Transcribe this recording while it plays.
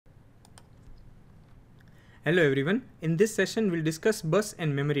Hello everyone, in this session we'll discuss bus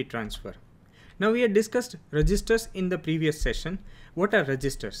and memory transfer. Now we had discussed registers in the previous session. What are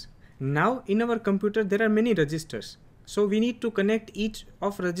registers? Now in our computer there are many registers. So we need to connect each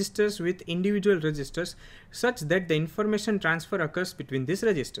of registers with individual registers such that the information transfer occurs between these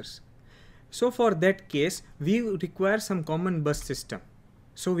registers. So for that case we require some common bus system.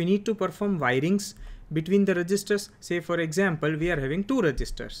 So we need to perform wirings between the registers. Say for example we are having two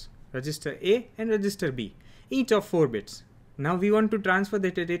registers, register A and register B, each of 4 bits. Now we want to transfer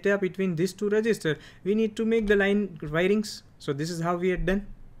the data between these two registers. We need to make the line wirings. So this is how we had done.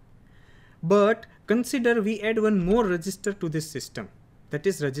 But consider we add one more register to this system, that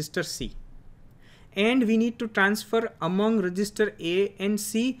is register C. And we need to transfer among register A and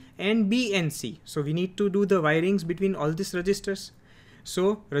C and B and C. So we need to do the wirings between all these registers.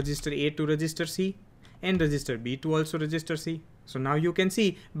 So register A to register C and register B to also register C. So now you can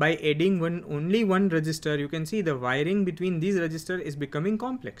see by adding only one register, you can see the wiring between these registers is becoming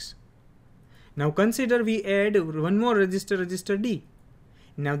complex. Now consider we add one more register, register D.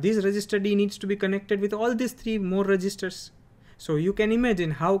 Now this register D needs to be connected with all these 3 more registers. So you can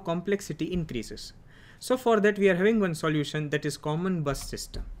imagine how complexity increases. So for that we are having one solution, that is common bus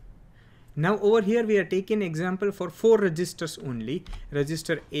system. Now over here we are taking example for 4 registers only,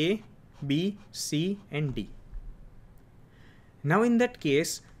 register A, B, C and D. Now in that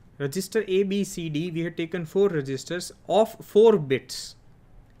case, register A, B, C, D, we have taken 4 registers of 4 bits.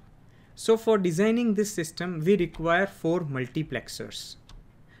 So for designing this system, we require 4 multiplexers.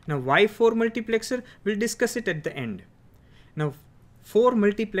 Now why 4 multiplexer? We'll discuss it at the end. Now 4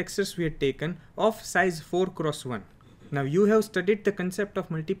 multiplexers we have taken of size 4 cross 1. Now you have studied the concept of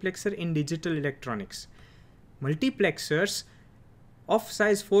multiplexer in digital electronics. Multiplexers of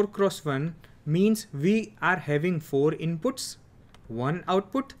size 4 cross 1 means we are having 4 inputs, 1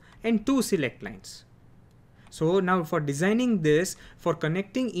 output and 2 select lines. So now for designing this, for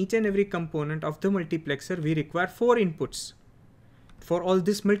connecting each and every component of the multiplexer, we require 4 inputs for all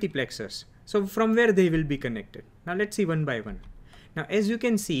these multiplexers. So from where they will be connected? Now let's see one by one. Now as you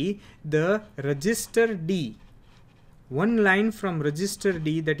can see, the register D, one line from register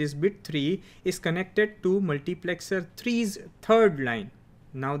D, that is bit 3, is connected to multiplexer 3's third line.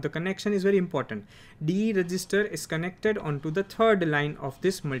 Now the connection is very important. D register is connected onto the third line of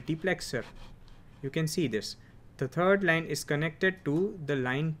this multiplexer. You can see this. The third line is connected to the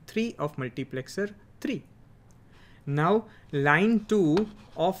line 3 of multiplexer 3. Now line 2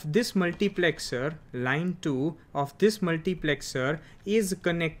 of this multiplexer, is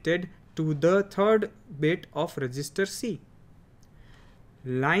connected to the third bit of register C.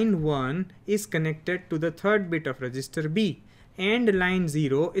 Line 1 is connected to the third bit of register B. And line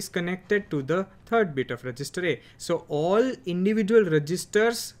 0 is connected to the third bit of register A. So all individual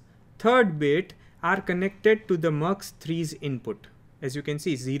registers third bit are connected to the MUX 3's input. As you can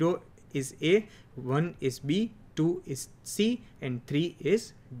see, 0 is A, 1 is B, 2 is C and 3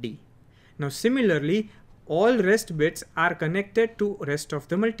 is D. Now similarly, all rest bits are connected to rest of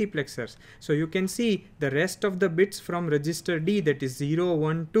the multiplexers. So you can see the rest of the bits from register D, that is 0,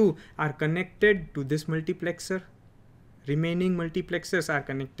 1, 2, are connected to this multiplexer. Remaining multiplexers are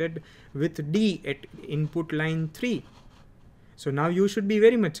connected with D at input line 3. So now you should be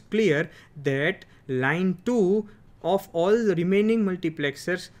very much clear that line 2 of all the remaining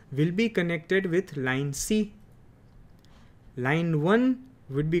multiplexers will be connected with line C. Line 1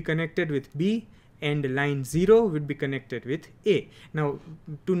 would be connected with B and line 0 would be connected with A. Now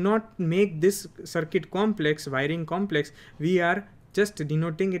to not make this circuit complex, wiring complex, we are just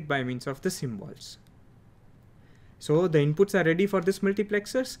denoting it by means of the symbols. So the inputs are ready for this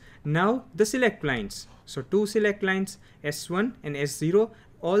multiplexers. Now the select lines. So 2 select lines, S1 and S0,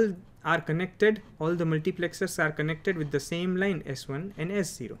 all are connected, all the multiplexers are connected with the same line S1 and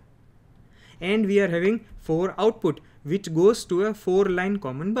S0. And we are having 4 output, which goes to a 4-line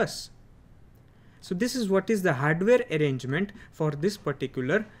common bus. So this is what is the hardware arrangement for this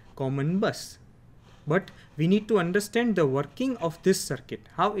particular common bus. But we need to understand the working of this circuit,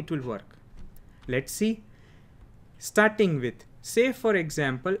 how it will work. Let's see. Starting with, say for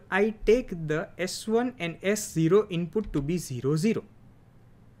example, I take the S1 and S0 input to be 0, 0.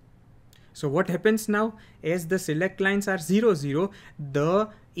 So what happens now? As the select lines are 0, 0, the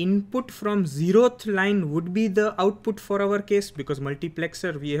input from 0th line would be the output for our case, because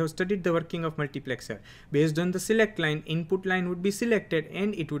multiplexer, we have studied the working of multiplexer. Based on the select line, input line would be selected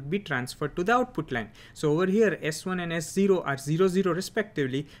and it would be transferred to the output line. So over here S1 and S0 are 0 0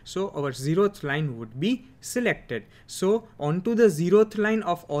 respectively, so our 0th line would be selected. So onto the 0th line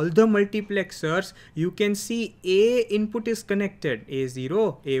of all the multiplexers, you can see A input is connected,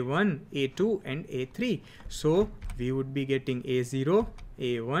 A0, A1, A2 and A3. So we would be getting A0,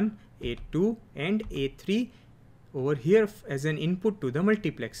 A1, A2 and A3 over here as an input to the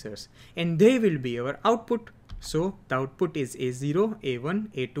multiplexers, and they will be our output. So the output is A0, A1,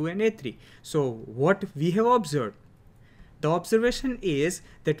 A2 and A3. So what we have observed? The observation is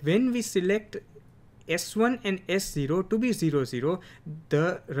that when we select S1 and S0 to be 0 0,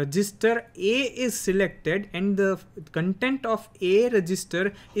 the register A is selected and the content of A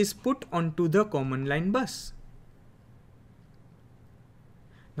register is put onto the common line bus.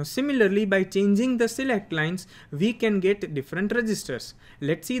 Now similarly, by changing the select lines, we can get different registers.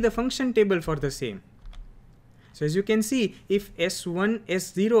 Let's see the function table for the same. So as you can see, if S1,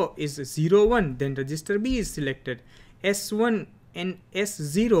 S0 is 0 1, then register B is selected. S1 and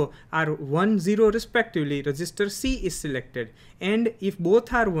S0 are 1 0 respectively, register C is selected, and if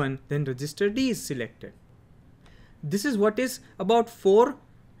both are 1, then register D is selected. This is what is about 4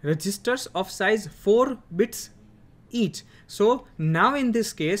 registers of size 4 bits each. So now in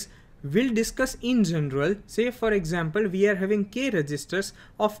this case, we'll discuss in general. Say for example, we are having k registers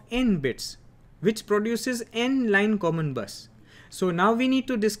of n bits, which produces n line common bus. So now we need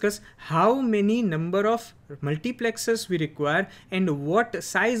to discuss how many number of multiplexers we require and what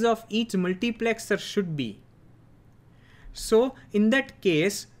size of each multiplexer should be. So in that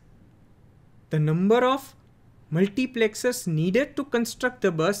case, the number of multiplexers needed to construct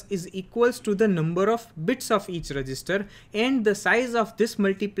the bus is equals to the number of bits of each register, and the size of this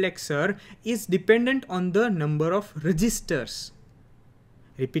multiplexer is dependent on the number of registers.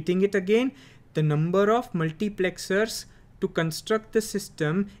 Repeating it again, the number of multiplexers to construct the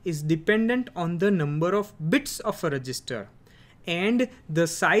system is dependent on the number of bits of a register, and the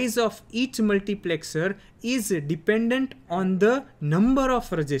size of each multiplexer is dependent on the number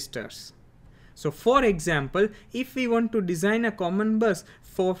of registers. So for example, if we want to design a common bus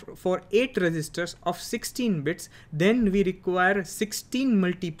for 8 registers of 16 bits, then we require 16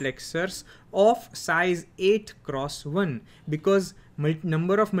 multiplexers of size 8 cross 1, because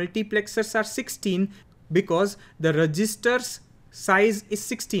number of multiplexers are 16 because the register's size is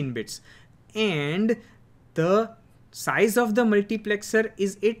 16 bits and the size of the multiplexer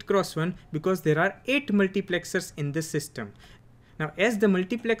is 8 cross 1 because there are 8 multiplexers in this system. Now as the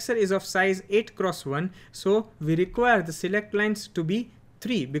multiplexer is of size 8 cross 1, so we require the select lines to be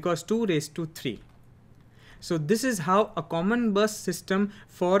 3 because 2 raised to 3. So this is how a common bus system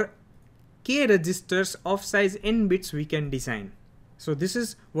for k registers of size n bits we can design. So this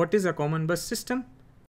is what is a common bus system.